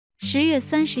10月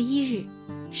31日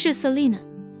是 Selina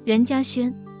任嘉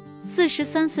萱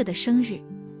43岁的生日，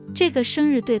这个生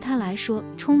日对她来说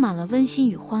充满了温馨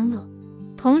与欢乐，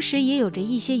同时也有着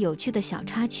一些有趣的小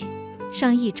插曲。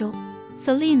上一周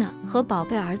Selina 和宝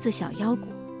贝儿子小腰果、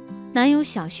男友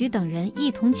小徐等人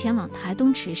一同前往台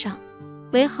东池上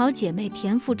为好姐妹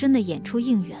田馥甄的演出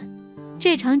应援。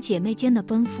这场姐妹间的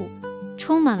奔赴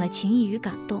充满了情谊与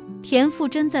感动。田馥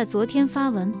甄在昨天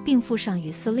发文并附上与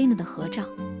Selina 的合照，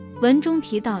文中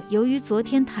提到由于昨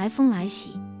天台风来袭，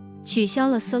取消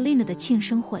了 Selina 的庆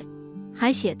生会，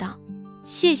还写道：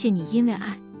谢谢你因为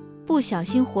爱不小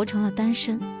心活成了单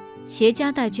身，携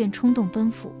家带眷冲动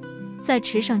奔赴，在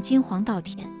池上金黄稻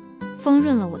田，丰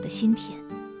润了我的心田。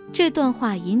这段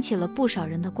话引起了不少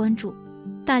人的关注，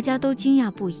大家都惊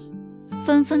讶不已，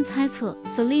纷纷猜测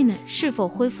Selina 是否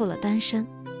恢复了单身。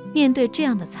面对这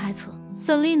样的猜测，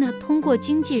 Selina 通过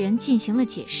经纪人进行了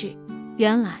解释，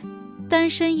原来单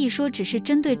身一说只是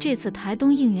针对这次台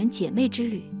东应援姐妹之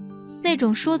旅，那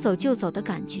种说走就走的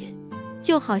感觉，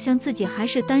就好像自己还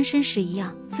是单身时一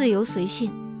样自由随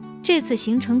性。这次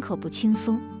行程可不轻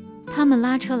松，他们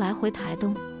拉车来回台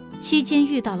东，期间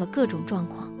遇到了各种状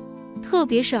况，特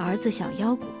别是儿子小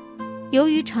腰果，由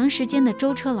于长时间的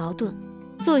舟车劳顿，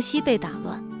作息被打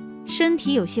乱，身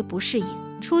体有些不适应，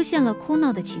出现了哭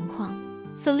闹的情况。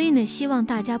 Selina 希望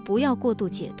大家不要过度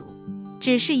解读，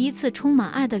只是一次充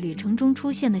满爱的旅程中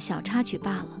出现的小插曲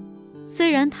罢了。虽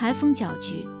然台风搅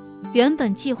局，原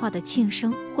本计划的庆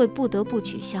生会不得不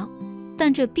取消，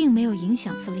但这并没有影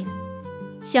响 Selina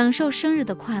享受生日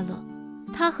的快乐。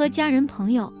她和家人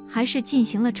朋友还是进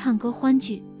行了唱歌欢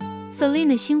聚。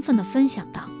 Selina 兴奋地分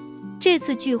享道，这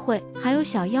次聚会还有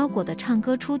小腰果的唱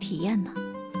歌初体验呢，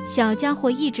小家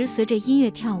伙一直随着音乐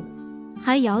跳舞，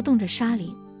还摇动着纱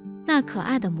绫，那可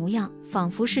爱的模样仿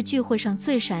佛是聚会上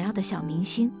最闪耀的小明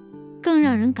星。更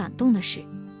让人感动的是，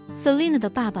 Selina 的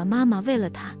爸爸妈妈为了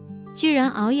她居然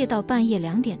熬夜到半夜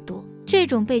2点多，这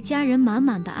种被家人满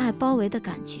满的爱包围的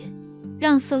感觉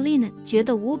让 Selina 觉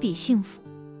得无比幸福。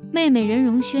妹妹任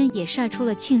容萱也晒出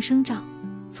了庆生照，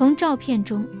从照片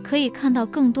中可以看到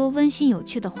更多温馨有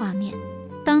趣的画面。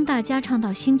当大家唱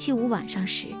到星期五晚上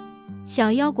时，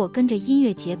小腰果跟着音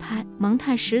乐节拍萌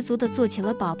态十足地做起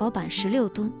了宝宝版16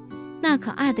蹲，那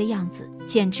可爱的样子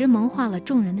简直萌化了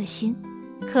众人的心，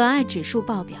可爱指数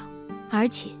爆表。而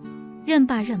且任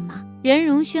爸任妈任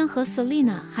容萱和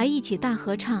Selina 还一起大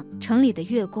合唱《城里的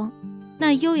月光》，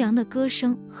那悠扬的歌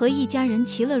声和一家人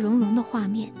其乐融融的画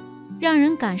面让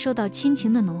人感受到亲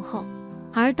情的浓厚。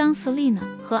而当 Selina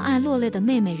和爱落泪的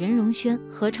妹妹任容萱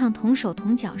合唱同手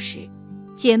同脚时，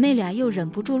姐妹俩又忍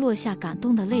不住落下感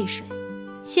动的泪水。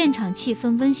现场气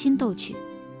氛温馨逗趣，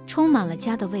充满了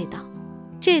家的味道。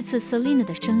这次 Selina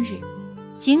的生日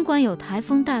尽管有台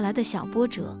风带来的小波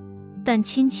折，但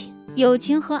亲情、友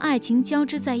情和爱情交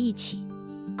织在一起，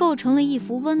构成了一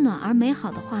幅温暖而美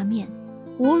好的画面。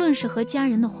无论是和家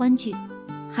人的欢聚，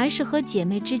还是和姐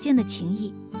妹之间的情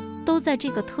谊，都在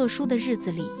这个特殊的日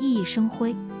子里熠熠生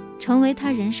辉，成为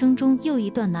她人生中又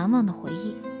一段难忘的回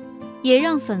忆，也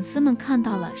让粉丝们看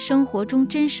到了生活中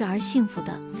真实而幸福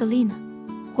的 Selina。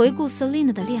 回顾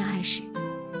Selina 的恋爱史，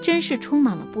真是充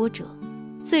满了波折。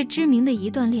最知名的一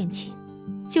段恋情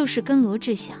就是跟罗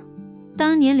志祥，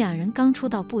当年两人刚出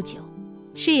道不久，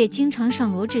是也经常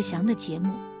上罗志祥的节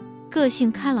目。个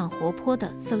性开朗活泼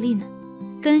的 Selina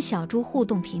跟小猪互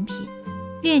动频频，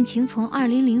恋情从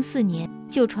2004年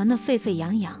就传得沸沸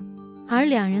扬扬，而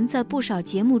两人在不少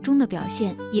节目中的表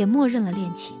现也默认了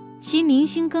恋情，其明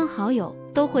星跟好友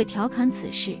都会调侃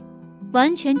此事，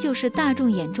完全就是大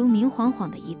众眼中明晃晃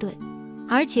的一对。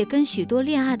而且跟许多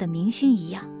恋爱的明星一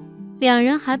样，两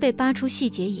人还被扒出细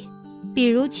节也，比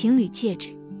如情侣戒指、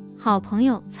好朋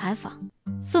友采访、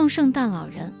送圣诞老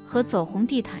人和走红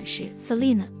地毯时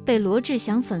Selina 被罗志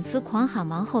祥粉丝狂喊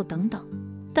王后等等。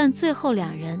但最后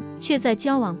两人却在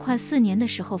交往快4年的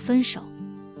时候分手。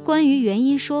关于原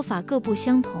因说法各不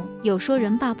相同，有说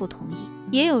人爸不同意，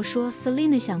也有说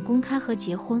Selina 想公开和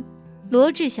结婚，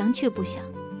罗志祥却不想。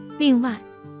另外，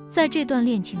在这段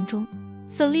恋情中，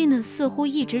 Selina 似乎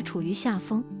一直处于下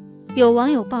风。有网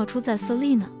友爆出在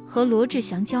Selina 和罗志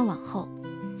祥交往后，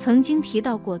曾经提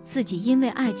到过自己因为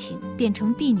爱情变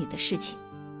成婢女的事情。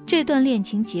这段恋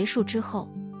情结束之后，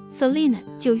 Selina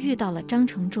就遇到了张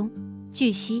承忠。据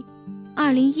悉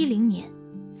2010年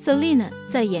Selina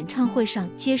在演唱会上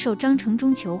接受张承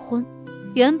忠求婚，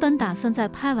原本打算在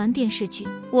拍完电视剧《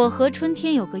我和春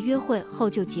天有个约会》后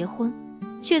就结婚，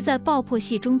却在爆破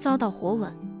戏中遭到火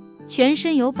吻，全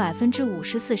身有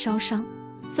54%烧伤。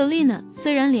 Selina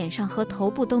虽然脸上和头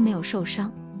部都没有受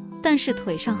伤，但是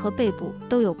腿上和背部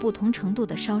都有不同程度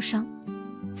的烧伤。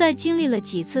在经历了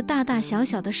几次大大小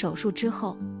小的手术之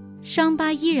后，伤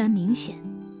疤依然明显。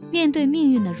面对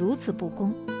命运的如此不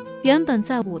公，原本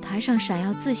在舞台上闪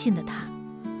耀自信的她，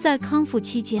在康复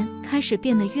期间开始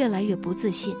变得越来越不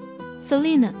自信。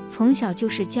Selina 从小就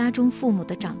是家中父母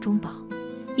的掌中宝，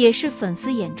也是粉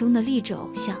丝眼中的励志偶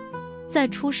像。在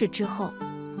出事之后，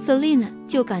 Selina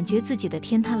就感觉自己的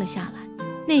天塌了下来，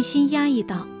内心压抑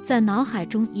到在脑海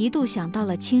中一度想到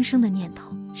了轻生的念头。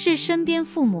是身边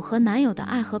父母和男友的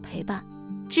爱和陪伴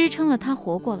支撑了她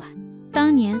活过来。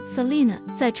当年 Selina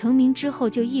在成名之后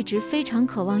就一直非常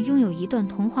渴望拥有一段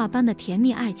童话般的甜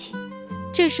蜜爱情，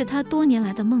这是她多年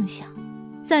来的梦想。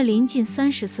在临近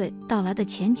30岁到来的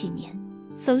前几年，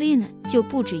 Selina 就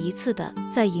不止一次的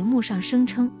在荧幕上声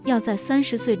称要在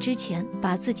30岁之前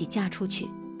把自己嫁出去。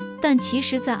但其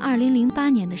实在2008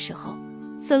年的时候，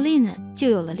 Selina 就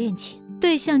有了恋情，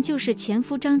对象就是前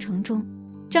夫张承忠。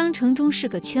张承忠是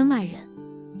个圈外人，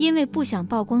因为不想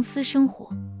曝光私生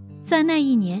活，在那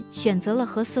一年选择了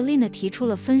和 Selina 提出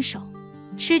了分手。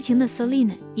痴情的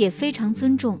Selina 也非常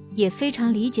尊重，也非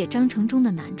常理解张承忠的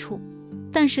难处，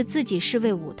但是自己是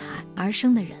为舞台而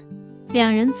生的人，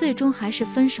两人最终还是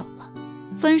分手了。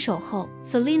分手后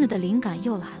Selina 的灵感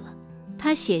又来了，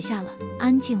她写下了《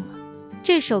安静了》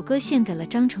这首歌，献给了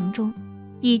张承忠，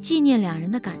以纪念两人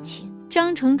的感情。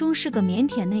张承忠是个腼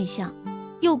腆内向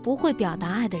又不会表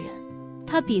达爱的人，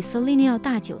他比 Selina 要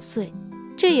大9岁，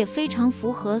这也非常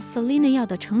符合 Selina 要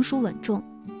的成熟稳重。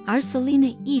而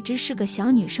Selina 一直是个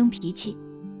小女生脾气，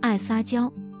爱撒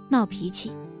娇闹脾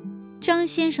气。张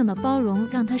先生的包容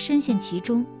让她深陷其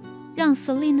中，让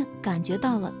Selina 感觉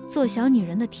到了做小女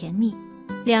人的甜蜜。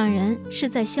两人是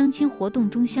在相亲活动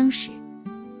中相识，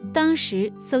当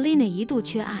时 Selina 一度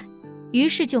缺爱，于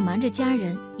是就瞒着家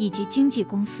人以及经纪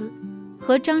公司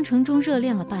和张承忠热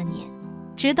恋了半年，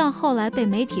直到后来被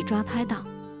媒体抓拍到，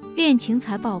恋情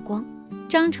才曝光。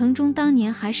张承忠当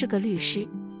年还是个律师，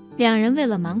两人为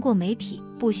了瞒过媒体，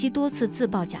不惜多次自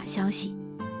曝假消息，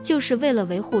就是为了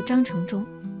维护张承忠。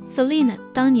Selina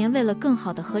当年为了更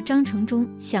好的和张承忠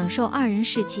享受二人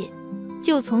世界，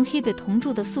就从 Hebe 同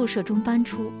住的宿舍中搬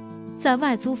出，在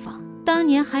外租房。当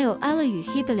年还有 Ella 与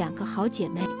Hebe 两个好姐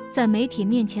妹在媒体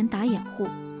面前打掩护，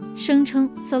声称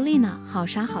Selina 好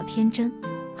傻好天真。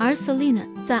而 Selina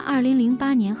在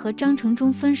2008年和张承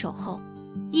忠分手后，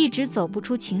一直走不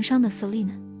出情伤的 Selina，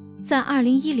 在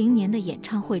2010年的演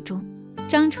唱会中，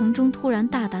张承忠突然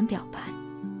大胆表白，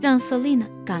让 Selina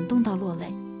感动到落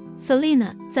泪。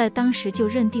Selina 在当时就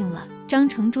认定了张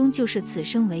承忠就是此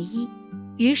生唯一，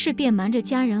于是便瞒着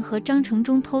家人和张承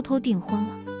忠偷偷订婚了。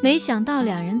没想到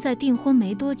两人在订婚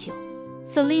没多久，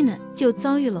 Selina 就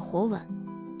遭遇了火吻。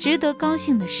值得高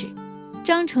兴的是，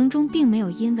张承忠并没有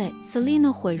因为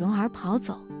Selina 毁容而跑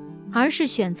走，而是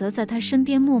选择在她身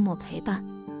边默默陪伴。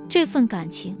这份感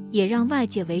情也让外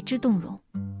界为之动容，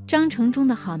张承忠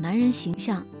的好男人形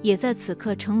象也在此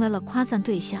刻成为了夸赞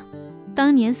对象。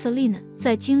当年 Selina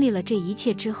在经历了这一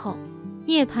切之后，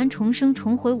涅槃重生，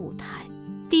重回舞台，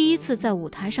第一次在舞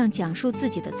台上讲述自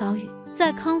己的遭遇，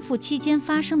在康复期间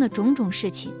发生的种种事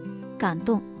情，感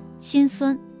动、心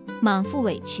酸、满腹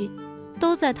委屈，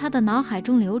都在他的脑海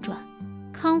中流转。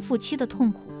康复期的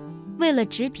痛苦，为了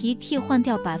植皮替换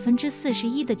掉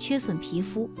41%的缺损皮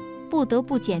肤，不得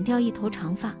不剪掉一头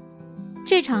长发。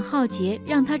这场浩劫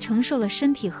让他承受了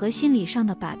身体和心理上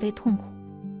的100倍痛苦。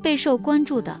备受关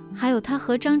注的还有他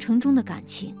和张承忠的感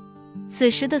情。此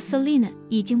时的 Selina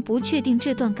已经不确定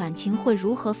这段感情会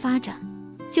如何发展。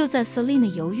就在 Selina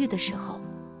犹豫的时候，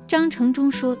张承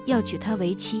忠说要娶她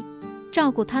为妻，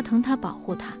照顾她、疼她、保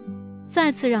护她，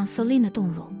再次让 Selina 动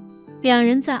容。两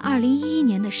人在2011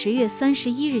年的10月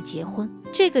31日结婚。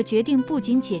这个决定不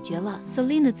仅解决了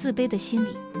Selina 自卑的心理，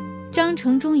张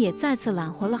承忠也再次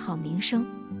揽回了好名声。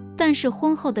但是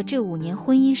婚后的这5年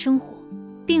婚姻生活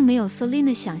并没有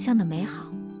Selina 想象的美好。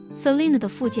Selina 的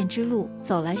复健之路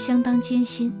走来相当艰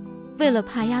辛，为了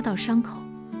怕压到伤口，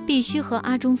必须和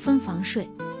阿忠分房睡。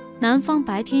男方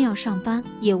白天要上班，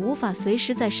也无法随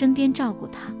时在身边照顾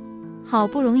他。好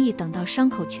不容易等到伤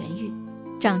口痊愈，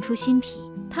长出新皮，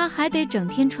他还得整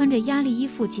天穿着压力衣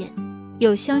复健。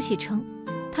有消息称，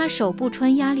他手部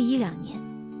穿压力衣2年，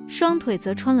双腿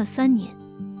则穿了3年。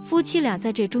夫妻俩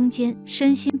在这中间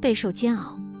身心备受煎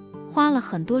熬，花了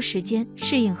很多时间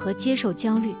适应和接受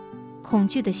焦虑、恐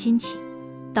惧的心情，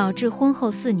导致婚后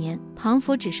4年庞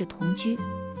佛只是同居。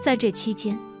在这期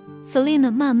间， Selina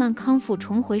慢慢康复，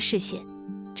重回视线，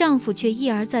丈夫却一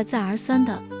而再再而三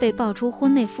地被爆出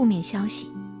婚内负面消息。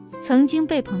曾经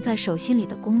被捧在手心里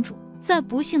的公主，在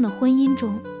不幸的婚姻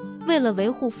中，为了维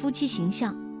护夫妻形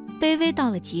象，卑微到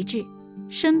了极致。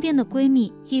身边的闺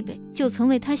蜜 Hebe 就曾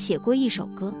为她写过一首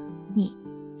歌，你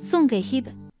送给 Hebe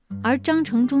而张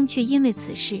承忠却因为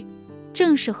此事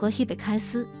正式和 Hebe 开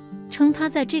撕，称他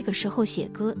在这个时候写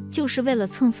歌就是为了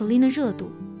蹭 Selina 热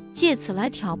度，借此来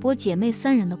挑拨姐妹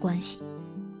三人的关系，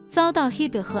遭到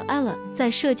Hebe 和 Ella 在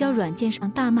社交软件上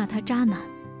大骂他渣男。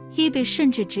Hebe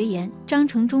甚至直言张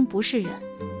承忠不是人，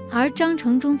而张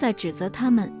承忠在指责他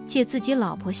们借自己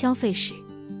老婆消费时，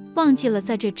忘记了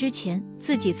在这之前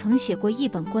自己曾写过一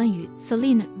本关于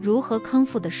Selina 如何康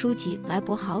复的书籍来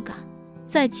博好感。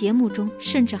在节目中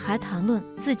甚至还谈论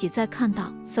自己在看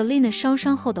到 Selina 烧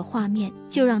伤后的画面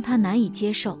就让他难以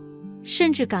接受，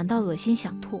甚至感到恶心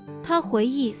想吐。他回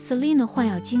忆 Selina 换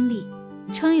药经历，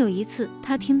称有一次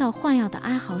他听到换药的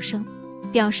哀嚎声，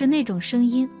表示那种声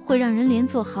音会让人连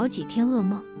做好几天噩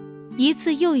梦。一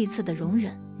次又一次的容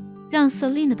忍，让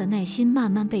Selina 的耐心慢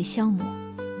慢被消磨，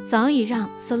早已让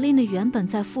Selina 原本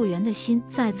在复原的心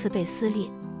再次被撕裂，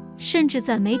甚至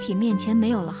在媒体面前没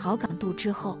有了好感度之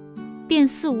后，便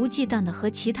肆无忌惮地和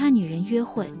其他女人约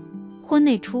会、婚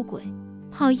内出轨、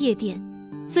泡夜店，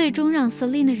最终让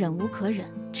Selina 忍无可忍，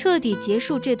彻底结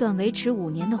束这段维持5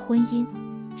年的婚姻。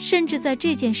甚至在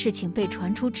这件事情被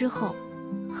传出之后，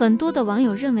很多的网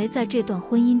友认为在这段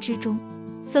婚姻之中，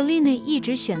 Selina 一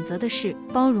直选择的是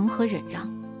包容和忍让，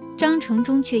张承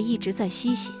忠却一直在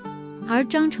吸血。而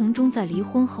张承忠在离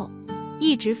婚后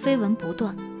一直绯闻不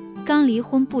断，刚离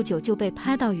婚不久就被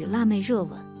拍到与辣妹热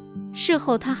吻，事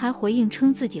后他还回应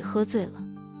称自己喝醉了，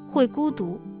会孤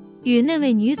独，与那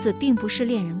位女子并不是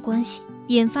恋人关系，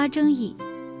引发争议。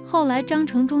后来张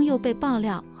承忠又被爆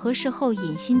料和事后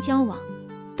尹欣交往，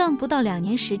但不到2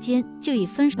年时间就以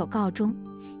分手告终。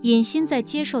尹欣在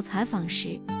接受采访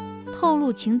时透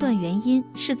露，情断原因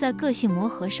是在个性磨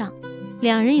合上，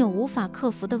两人有无法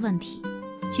克服的问题，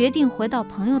决定回到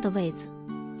朋友的位子。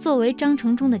作为张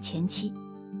承忠的前妻，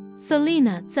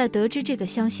 Selina 在得知这个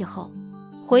消息后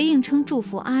回应称祝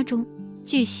福阿忠。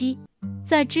据悉，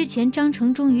在之前张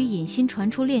承忠与尹欣传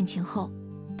出恋情后，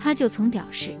他就曾表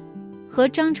示和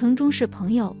张承忠是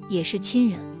朋友也是亲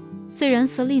人。虽然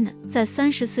Selina 在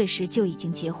30岁时就已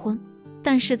经结婚，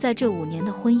但是在这5年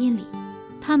的婚姻里，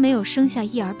他没有生下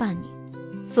一儿半女。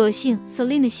所幸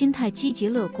Selina 心态积极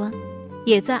乐观，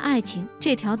也在爱情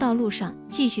这条道路上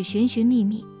继续寻寻觅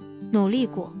觅，努力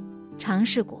过，尝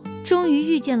试过，终于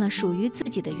遇见了属于自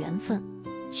己的缘分。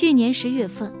去年10月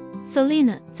份，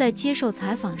 Selina 在接受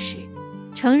采访时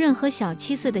承认和小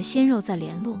7岁的鲜肉在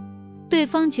联络，对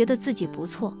方觉得自己不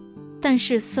错，但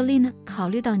是 Selina 考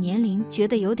虑到年龄觉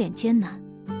得有点艰难。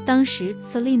当时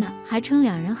Selina 还称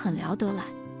两人很聊得来，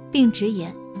并直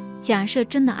言假设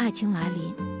真的爱情来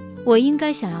临，我应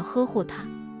该想要呵护他，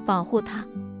保护他，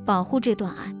保护这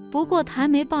段爱。不过台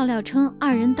媒爆料称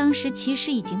二人当时其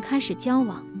实已经开始交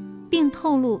往，并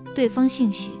透露对方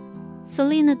姓许。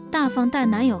 Selina 大方带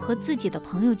男友和自己的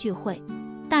朋友聚会，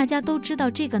大家都知道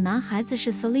这个男孩子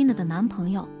是 Selina 的男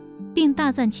朋友，并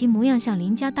大赞其模样像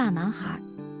邻家大男孩，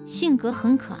性格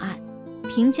很可爱，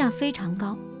评价非常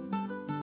高。